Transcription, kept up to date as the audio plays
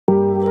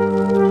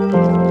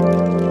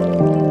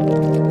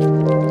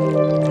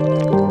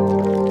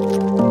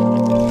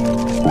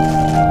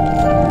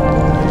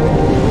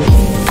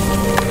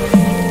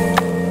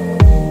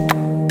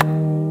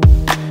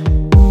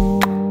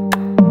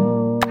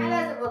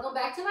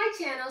back to my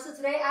channel. So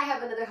today I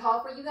have another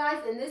haul for you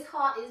guys, and this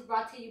haul is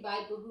brought to you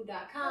by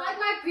BooHoo.com. Like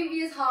my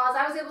previous hauls,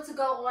 I was able to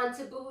go on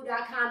to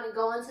BooHoo.com and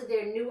go onto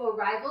their new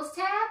arrivals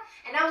tab,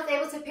 and I was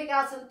able to pick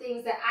out some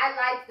things that I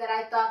liked that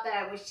I thought that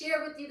I would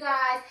share with you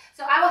guys.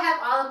 So I will have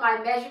all of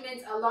my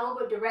measurements along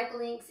with direct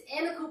links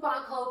and a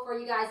coupon code for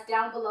you guys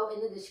down below in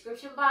the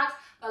description box.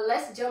 But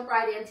let's jump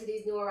right into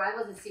these new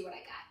arrivals and see what I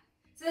got.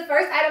 So the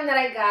first item that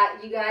I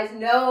got, you guys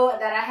know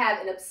that I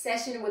have an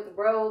obsession with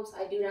robes.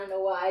 I do not know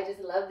why, I just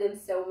love them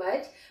so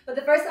much. But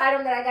the first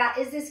item that I got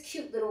is this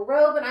cute little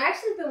robe, and I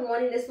actually been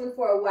wanting this one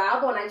for a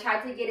while, but when I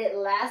tried to get it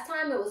last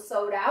time, it was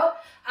sold out.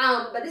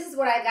 But this is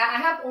what I got. I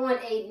have on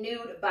a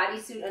nude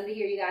bodysuit under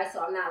here, you guys,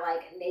 so I'm not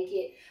like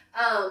naked.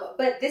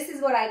 But this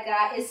is what I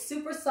got. It's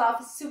super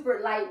soft, super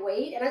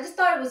lightweight, and I just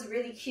thought it was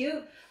really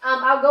cute.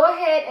 I'll go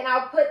ahead and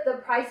I'll put the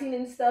pricing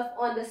and stuff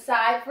on the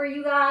side for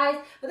you guys.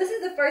 But this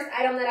is the first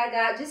item that I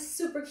got. Just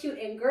super cute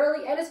and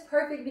girly, and it's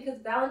perfect because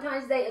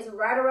Valentine's Day is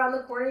right around the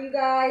corner, you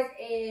guys,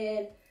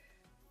 and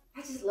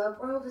I just love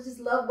robes. I just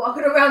love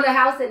walking around the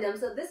house in them.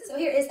 So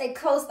here is a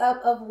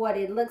close-up of what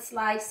it looks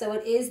like. So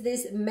it is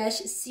this mesh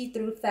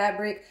see-through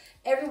fabric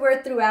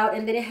everywhere throughout,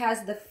 and then it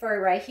has the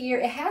fur right here.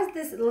 It has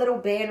this little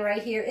band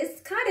right here. It's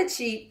kind of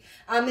cheap.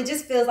 It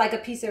just feels like a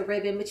piece of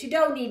ribbon, but you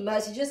don't need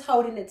much. You're just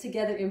holding it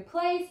together in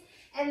place.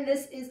 And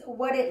this is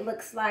what it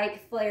looks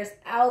like. Flares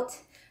out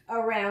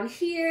around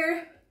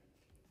here.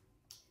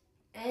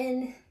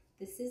 And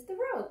this is the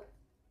robe.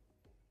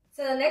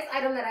 So the next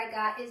item that I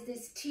got is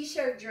this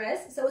t-shirt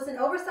dress. So it's an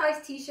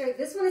oversized t-shirt.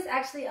 This one is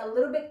actually a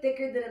little bit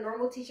thicker than the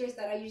normal t-shirts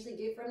that I usually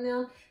get from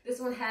them. This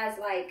one has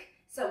like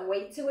some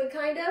weight to it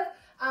kind of.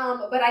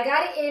 But I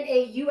got it in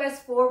a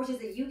US 4, which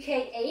is a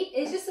UK 8.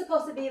 It's just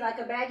supposed to be like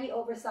a baggy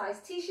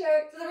oversized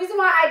t-shirt. So the reason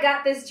why I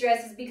got this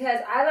dress is because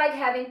I like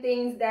having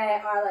things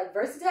that are like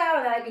versatile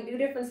and that I can do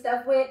different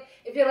stuff with.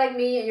 If you're like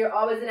me and you're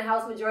always in the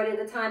house majority of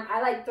the time,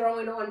 I like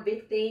throwing on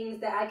big things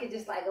that I could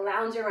just like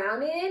lounge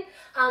around in.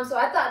 So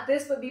I thought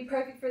this would be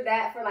perfect for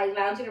that, for like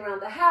lounging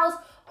around the house.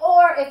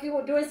 Or if you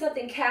were doing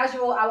something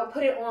casual, I would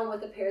put it on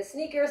with a pair of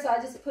sneakers. So I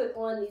just put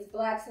on these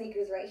black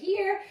sneakers right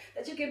here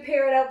that you can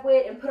pair it up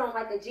with and put on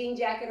like a jean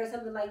jacket or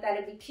something like that.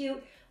 It'd be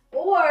cute.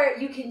 Or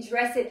you can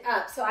dress it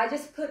up. So I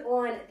just put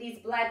on these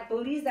black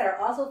booties that are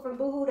also from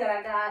BooHoo that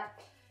I got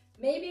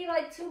maybe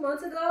like 2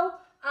 months ago.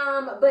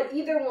 But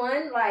either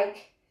one,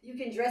 like you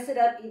can dress it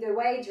up either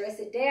way, dress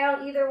it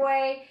down either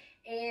way.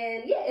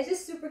 And yeah, it's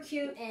just super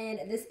cute.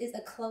 And this is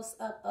a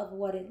close-up of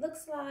what it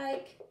looks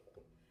like.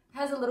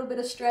 Has a little bit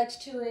of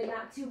stretch to it,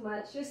 not too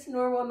much, just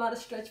normal amount of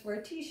stretch for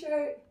a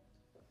t-shirt.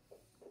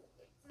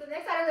 So the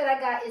next item that I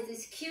got is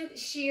this cute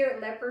sheer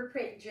leopard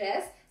print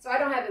dress. So I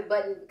don't have it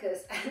buttoned because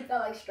I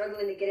felt like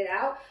struggling to get it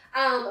out.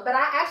 But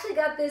I actually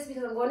got this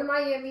because I'm going to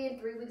Miami in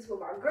 3 weeks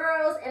with our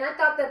girls, and I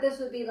thought that this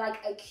would be like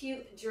a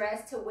cute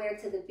dress to wear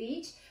to the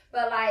beach.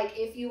 But like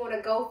if you want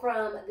to go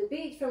from the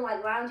beach, from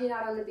like lounging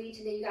out on the beach,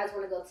 and then you guys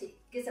want to go to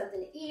get something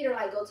to eat or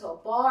like go to a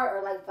bar,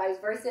 or like vice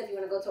versa, if you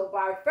want to go to a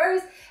bar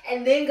first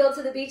and then go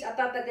to the beach, I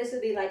thought that this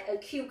would be like a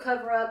cute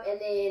cover up,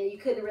 and then you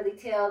couldn't really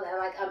tell that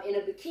like I'm in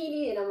a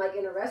bikini and I'm like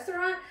in a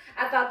restaurant.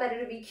 I thought that it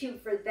would be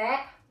cute for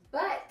that.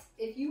 But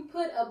if you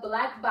put a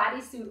black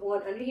bodysuit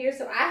on under here,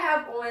 so I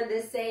have on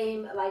this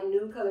same like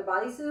nude color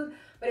bodysuit,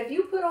 but if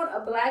you put on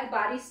a black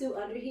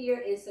bodysuit under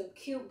here and some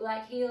cute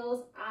black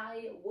heels,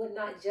 I would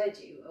not judge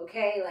you,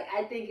 okay? Like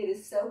I think it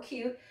is so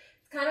cute.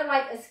 It's kind of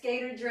like a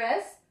skater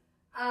dress,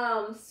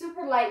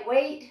 super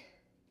lightweight,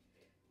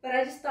 but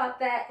I just thought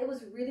that it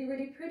was really,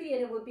 really pretty,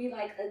 and it would be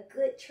like a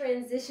good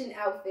transition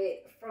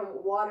outfit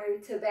from water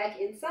to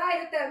back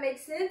inside, if that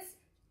makes sense.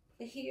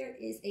 But here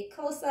is a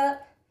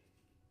close-up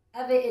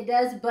of it. It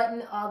does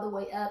button all the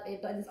way up.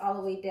 It buttons all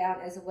the way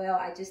down as well.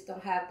 I just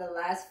don't have the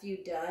last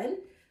few done.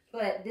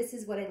 But this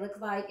is what it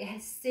looks like. It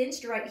has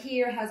cinched right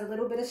here. Has a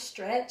little bit of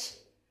stretch.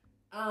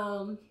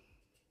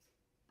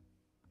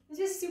 It's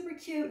just super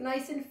cute.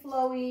 Nice and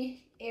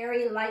flowy.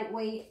 Airy,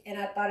 lightweight. And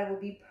I thought it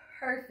would be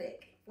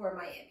perfect for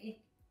Miami.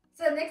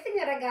 So the next thing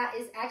that I got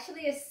is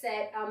actually a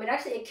set.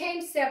 It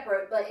came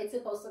separate, but it's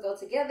supposed to go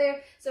together.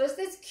 So it's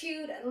this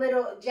cute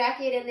little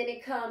jacket, and then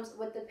it comes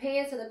with the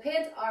pants. So the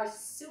pants are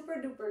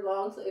super duper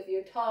long. So if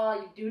you're tall,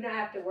 you do not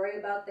have to worry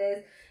about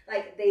this.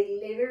 Like they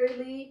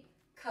literally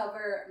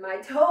cover my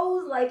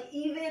toes, like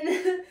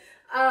even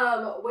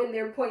when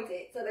they're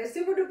pointed. So they're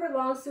super duper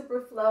long,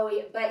 super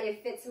flowy, but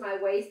it fits my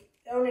waist.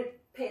 Don't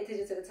pay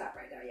attention to the top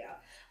right now,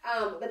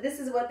 y'all. But this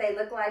is what they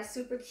look like.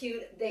 Super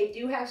cute. They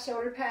do have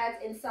shoulder pads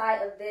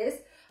inside of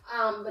this,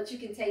 but you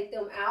can take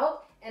them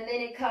out. And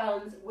then it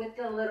comes with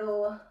the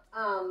little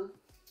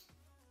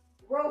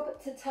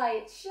rope to tie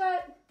it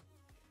shut.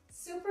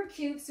 Super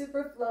cute,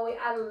 super flowy.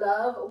 I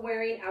love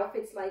wearing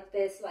outfits like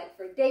this, like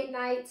for date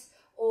nights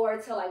or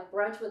to like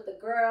brunch with the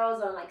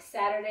girls on like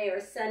Saturday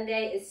or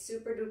Sunday. It's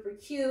super duper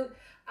cute.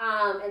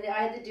 And then I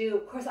had to do,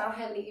 of course I don't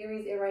have any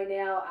earrings in right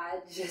now. I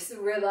just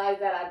realized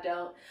that I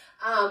don't.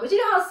 But you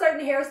know how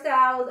certain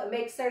hairstyles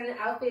make certain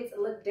outfits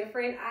look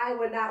different? I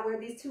would not wear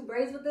these two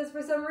braids with this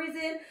for some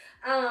reason.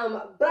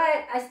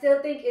 But I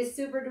still think it's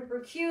super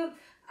duper cute.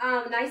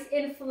 Nice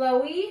and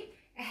flowy.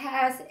 It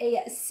has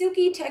a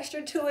silky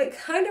texture to it.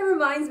 Kind of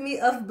reminds me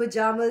of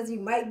pajamas. You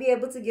might be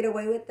able to get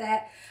away with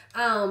that.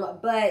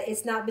 But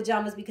it's not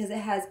pajamas because it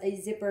has a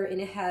zipper and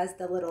it has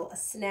the little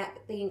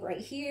snap thing right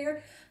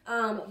here.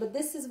 But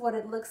this is what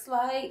it looks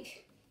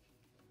like.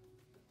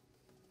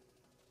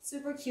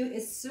 Super cute.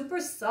 It's super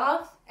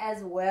soft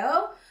as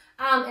well.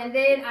 And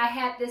then I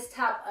had this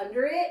top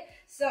under it.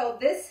 So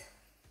this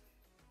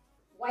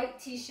white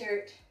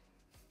t-shirt,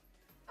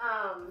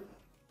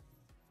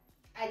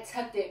 I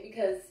tucked it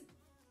because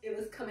it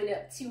was coming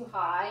up too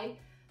high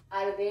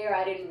out of there.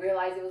 I didn't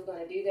realize it was going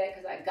to do that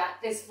because I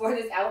got this for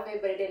this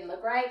outfit, but it didn't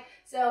look right.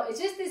 So it's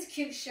just this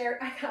cute shirt.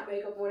 I got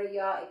makeup on it,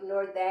 y'all.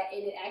 Ignored that.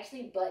 And it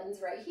actually buttons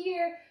right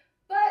here,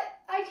 but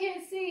I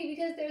can't see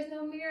because there's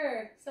no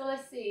mirror. So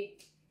let's see.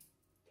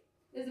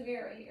 There's a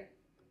mirror right here.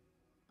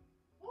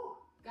 Oh,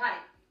 got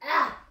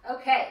it.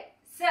 Okay.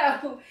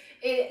 So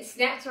it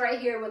snaps right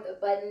here with a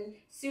button.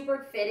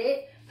 Super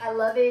fitted. I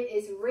love it.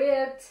 It's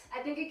ribbed.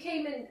 I think it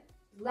came in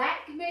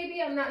black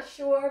maybe. I'm not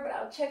sure, but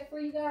I'll check for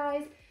you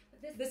guys.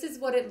 This is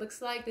what it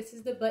looks like. This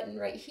is the button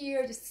right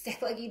here. Just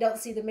act like you don't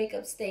see the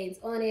makeup stains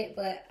on it,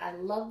 but I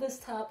love this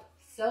top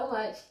so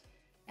much.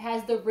 It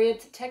has the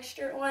ribbed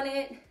texture on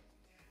it.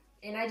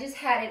 And I just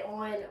had it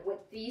on with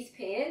these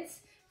pants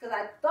because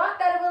I thought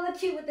that it would look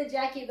cute with the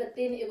jacket, but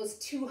then it was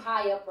too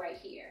high up right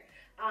here.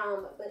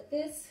 But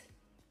this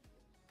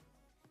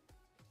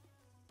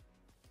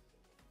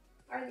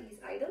are these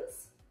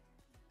items.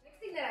 Next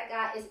thing that I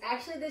got is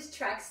actually this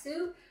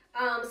tracksuit.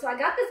 So I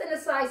got this in a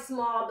size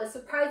small, but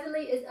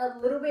surprisingly it's a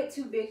little bit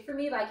too big for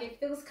me. Like it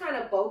feels kind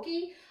of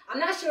bulky. I'm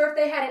not sure if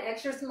they had an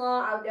extra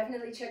small. I'll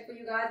definitely check for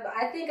you guys, but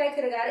I think I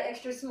could have got an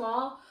extra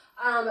small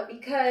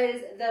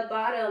because the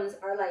bottoms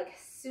are like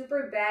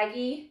super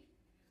baggy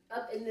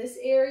up in this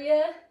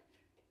area.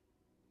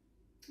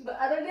 But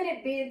other than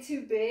it being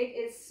too big,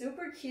 it's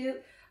super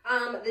cute.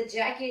 The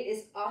jacket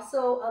is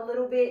also a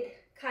little bit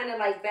kind of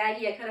like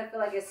baggy. I kind of feel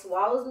like it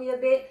swallows me a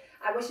bit.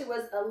 I wish it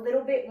was a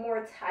little bit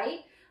more tight.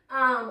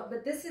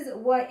 But this is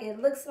what it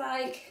looks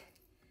like.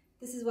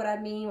 This is what I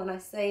mean when I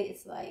say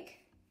it's like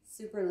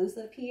super loose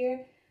up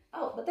here.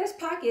 Oh, but there's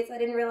pockets. I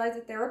didn't realize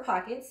that there were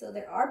pockets. So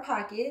there are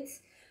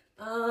pockets.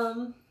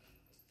 I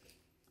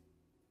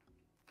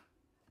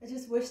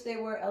just wish they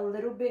were a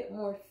little bit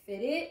more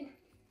fitted.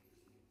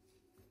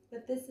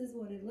 But this is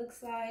what it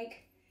looks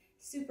like.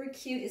 Super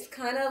cute. It's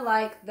kind of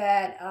like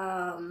that,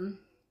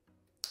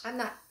 I'm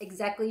not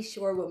exactly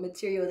sure what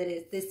material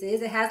this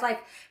is. It has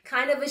like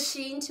kind of a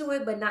sheen to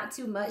it, but not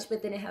too much.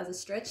 But then it has a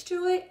stretch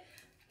to it.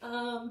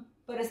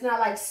 But it's not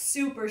like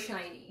super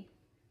shiny.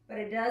 But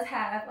it does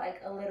have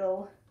like a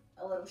little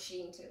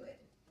sheen to it.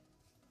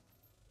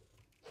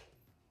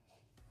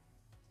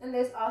 And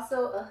there's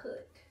also a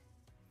hood.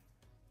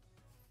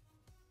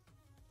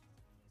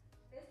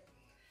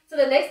 So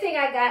the next thing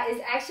I got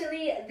is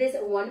actually this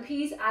one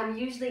piece. I'm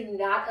usually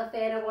not a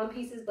fan of one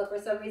pieces, but for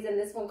some reason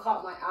this one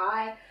caught my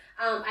eye.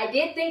 I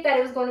did think that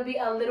it was going to be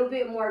a little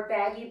bit more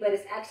baggy, but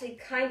it's actually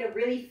kind of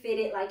really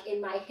fitted like in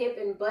my hip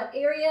and butt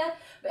area.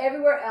 But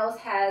everywhere else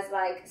has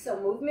like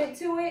some movement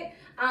to it.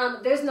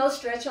 There's no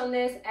stretch on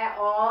this at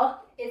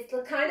all. It's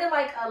kind of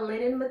like a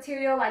linen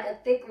material, like a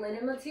thick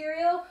linen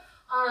material.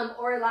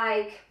 Or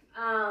like,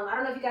 I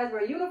don't know if you guys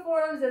wear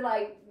uniforms in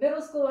like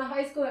middle school and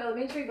high school and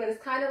elementary, but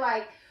it's kind of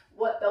like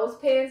what those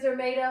pants are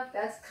made of.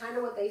 That's kind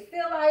of what they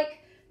feel like.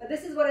 But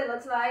this is what it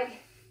looks like.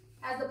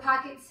 Has the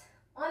pockets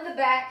on the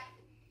back.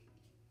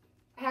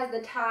 Has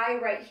the tie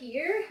right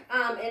here.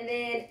 And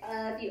then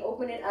if you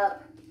open it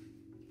up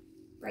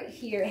right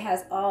here, it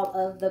has all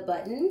of the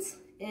buttons.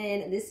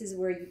 And this is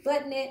where you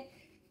button it.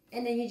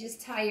 And then you just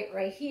tie it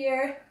right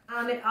here.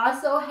 It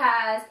also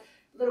has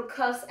little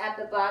cuffs at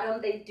the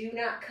bottom. They do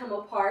not come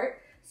apart.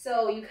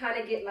 So you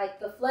kind of get like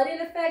the flooding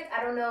effect.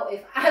 I don't know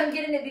if I'm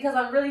getting it because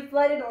I'm really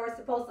flooded or it's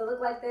supposed to look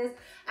like this.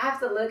 I have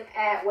to look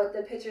at what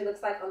the picture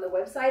looks like on the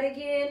website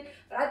again.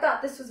 But I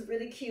thought this was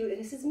really cute.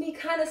 And this is me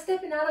kind of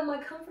stepping out of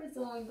my comfort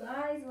zone,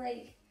 guys.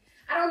 Like,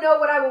 I don't know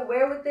what I would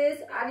wear with this.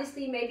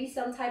 Obviously, maybe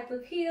some type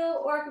of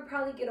heel, or I could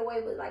probably get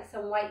away with like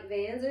some white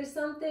Vans or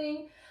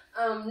something.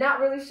 Not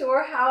really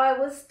sure how I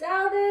would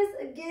style this.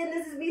 Again,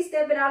 this is me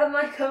stepping out of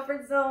my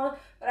comfort zone,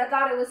 but I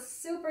thought it was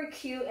super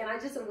cute and I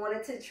just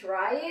wanted to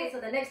try it. So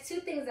the next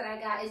two things that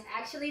I got is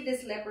actually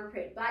this leopard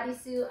print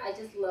bodysuit. I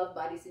just love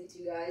bodysuits,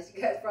 you guys.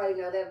 You guys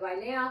probably know that by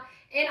now.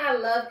 And I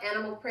love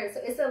animal print,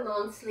 so it's a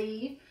long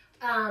sleeve.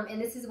 And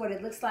this is what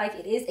it looks like.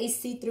 It is a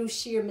see-through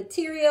sheer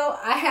material.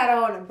 I had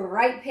on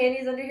bright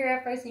panties under here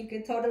at first and you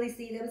can totally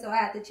see them, so I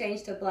had to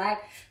change to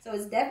black. So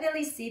it's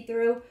definitely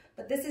see-through,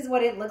 but this is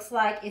what it looks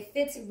like. It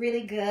fits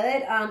really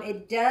good.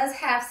 It does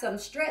have some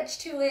stretch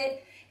to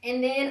it.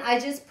 And then I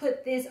just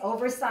put this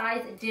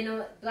oversized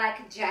denim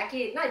black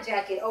jacket, not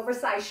jacket,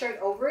 oversized shirt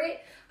over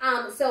it.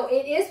 So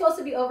it is supposed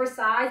to be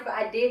oversized, but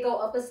I did go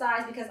up a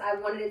size because I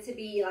wanted it to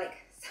be like,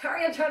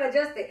 sorry, I'm trying to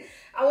adjust it.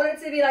 I want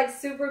it to be like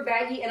super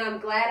baggy, and I'm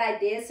glad I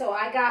did. So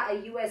I got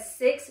a US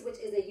 6, which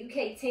is a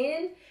UK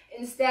 10,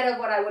 instead of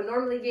what I would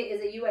normally get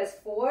is a US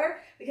 4,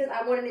 because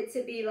I wanted it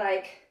to be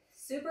like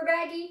super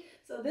baggy.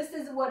 So this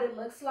is what it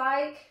looks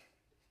like.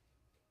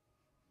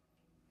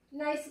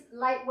 Nice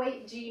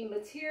lightweight jean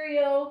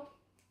material.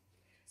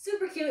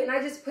 Super cute, and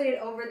I just put it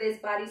over this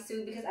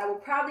bodysuit because I will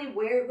probably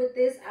wear it with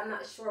this. I'm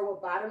not sure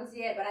what bottoms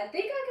yet, but I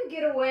think I could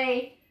get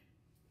away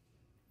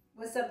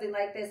with something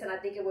like this, and I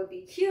think it would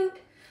be cute.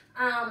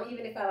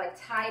 Even if I like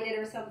tied it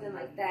or something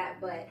like that.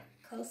 But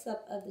close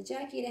up of the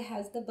jacket, it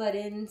has the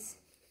buttons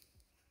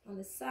on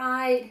the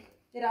side.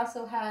 It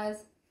also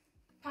has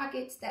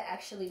pockets that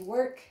actually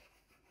work.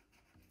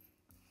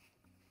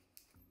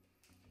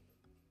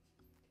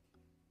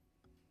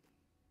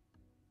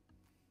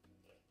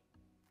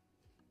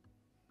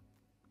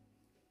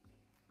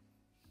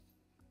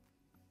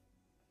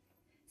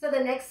 So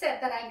the next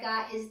set that I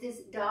got is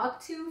this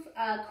Dogtooth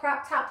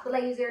crop top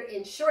blazer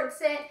in short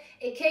set.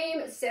 It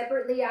came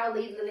separately. I'll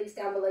leave the links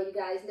down below, you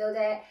guys know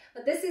that.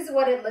 But this is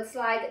what it looks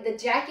like. The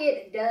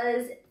jacket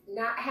does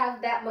not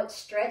have that much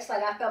stretch.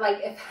 Like I felt like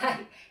if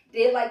I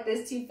did like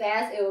this too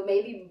fast, it would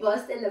maybe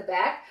bust in the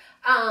back.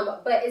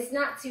 But it's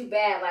not too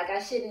bad. Like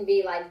I shouldn't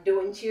be like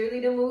doing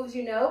cheerleader moves,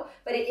 you know.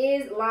 But it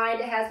is lined.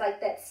 It has like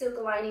that silk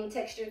lining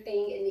texture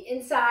thing in the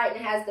inside. And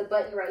it has the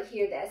button right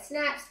here that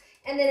snaps.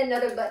 And then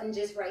another button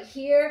just right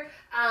here.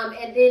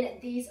 And then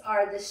these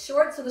are the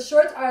shorts. So the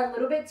shorts are a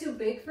little bit too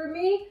big for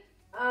me.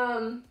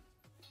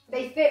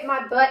 They fit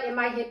my butt and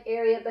my hip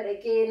area, but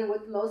again,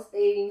 with most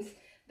things,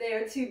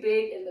 they're too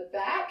big in the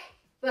back.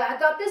 But I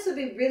thought this would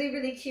be really,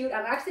 really cute.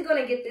 I'm actually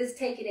going to get this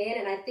taken in,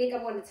 and I think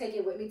I'm going to take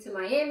it with me to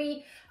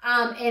Miami.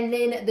 And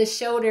then the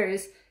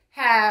shoulders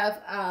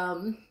have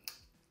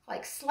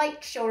like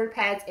slight shoulder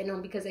pads in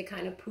them because they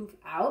kind of poof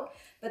out.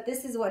 But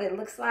this is what it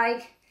looks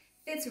like.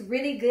 Fits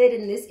really good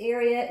in this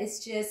area.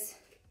 It's just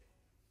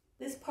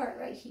this part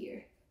right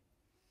here.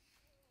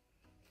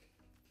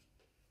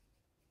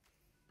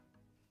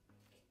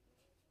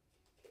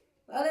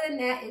 Other than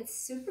that, it's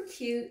super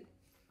cute.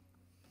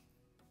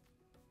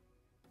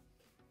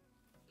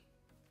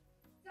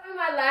 So in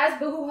my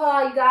last BooHoo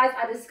haul, you guys,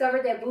 I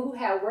discovered that BooHoo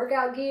had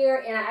workout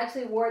gear, and I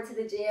actually wore it to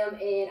the gym,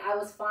 and I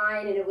was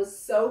fine, and it was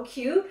so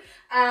cute.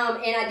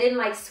 And I didn't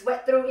like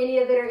sweat through any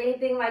of it or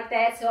anything like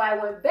that. So I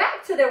went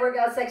back to the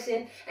workout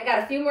section and got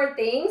a few more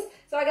things.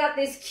 So I got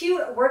this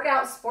cute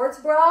workout sports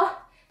bra.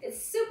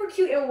 It's super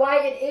cute and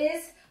white. It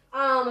is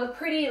a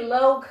pretty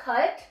low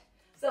cut.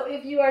 So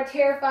if you are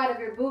terrified of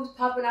your boobs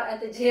popping out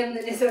at the gym,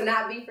 then this will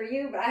not be for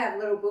you. But I have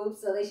little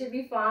boobs, so they should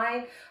be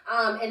fine.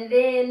 And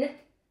then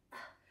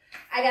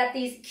I got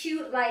these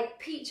cute like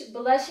peach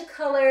blush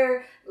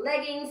color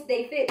leggings.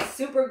 They fit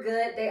super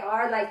good. They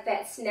are like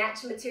that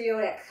snatch material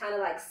that kind of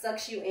like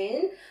sucks you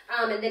in.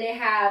 And then they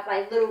have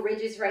like little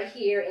ridges right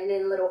here and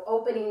then little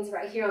openings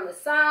right here on the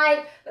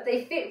side. But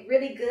they fit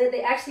really good.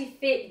 They actually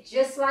fit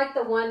just like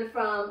the one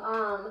from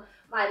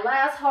my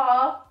last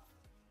haul,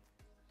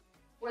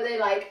 where they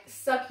like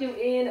suck you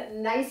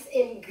in nice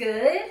and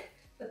good.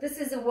 But this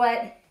is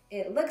what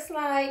it looks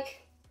like.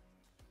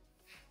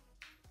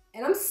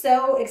 And I'm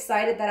so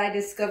excited that I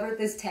discovered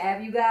this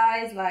tab, you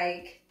guys.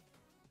 Like,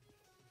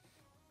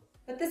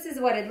 but this is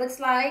what it looks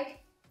like.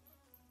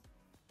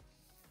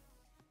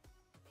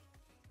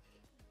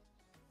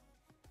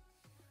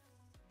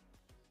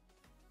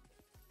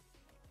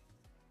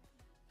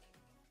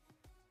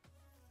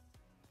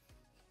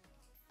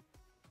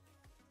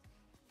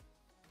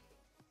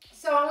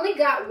 So I only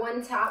got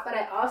one top, but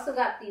I also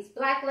got these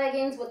black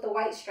leggings with the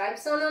white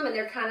stripes on them, and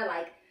they're kind of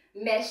like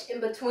meshed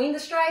in between the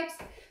stripes.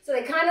 So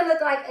they kind of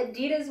look like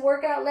Adidas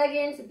workout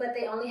leggings, but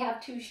they only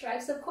have two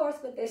stripes, of course,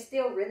 but they're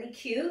still really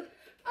cute.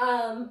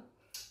 And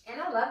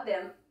I love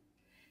them.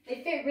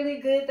 They fit really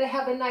good. They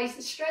have a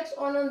nice stretch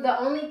on them. The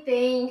only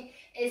thing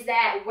is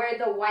that where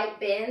the white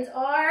bands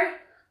are,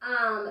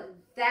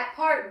 that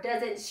part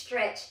doesn't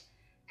stretch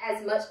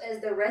as much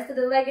as the rest of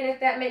the legging, if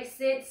that makes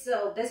sense.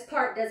 So this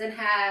part doesn't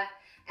have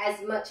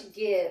as much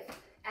give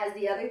as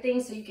the other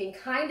thing. So you can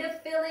kind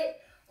of feel it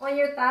on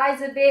your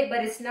thighs a bit,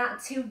 but it's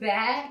not too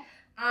bad.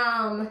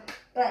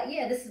 But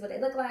yeah, this is what they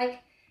look like.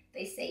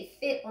 They say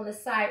fit on the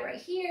side right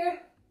here.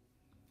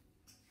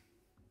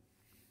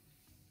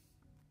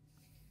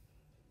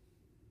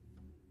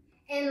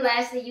 And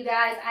lastly, you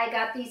guys, I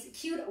got these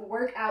cute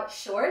workout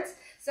shorts.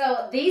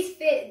 So these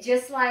fit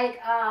just like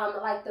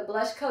the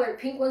blush colored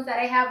pink ones that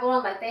I have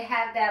on. Like they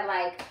have that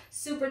like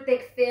super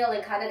thick feel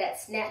and kind of that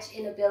snatch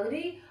in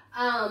ability.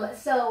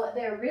 So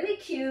they're really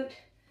cute.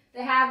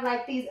 They have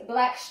like these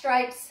black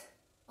stripes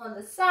on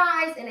the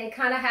sides, and they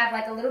kind of have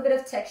like a little bit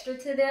of texture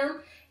to them.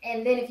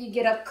 And then if you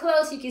get up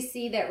close, you can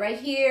see that right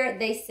here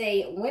they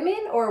say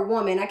women or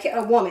woman.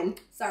 A woman.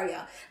 Sorry,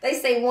 y'all. They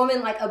say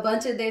woman like a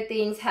bunch of their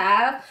things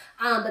have.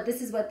 But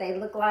this is what they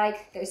look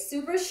like. They're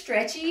super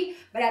stretchy,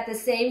 but at the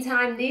same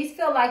time, these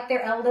feel like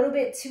they're a little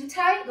bit too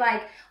tight.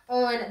 Like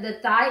on the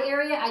thigh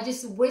area, I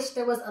just wish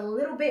there was a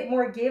little bit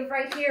more give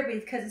right here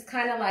because it's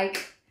kind of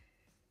like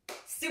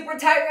super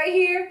tight right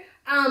here.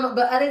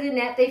 But other than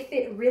that, they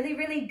fit really,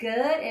 really good,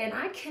 and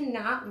I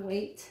cannot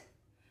wait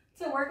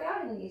to work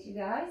out in these, you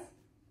guys.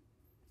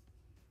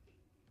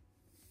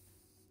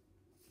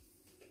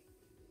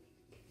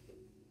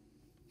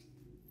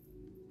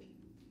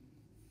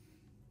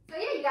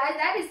 guys,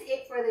 that is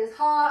it for this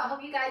haul. I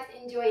hope you guys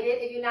enjoyed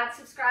it. If you're not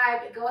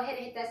subscribed, go ahead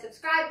and hit that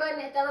subscribe button,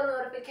 hit that little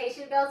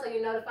notification bell so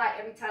you're notified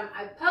every time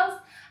I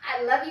post.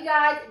 I love you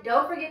guys.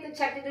 Don't forget to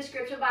check the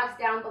description box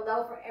down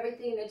below for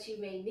everything that you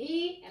may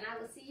need, and I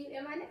will see you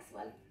in my next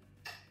one.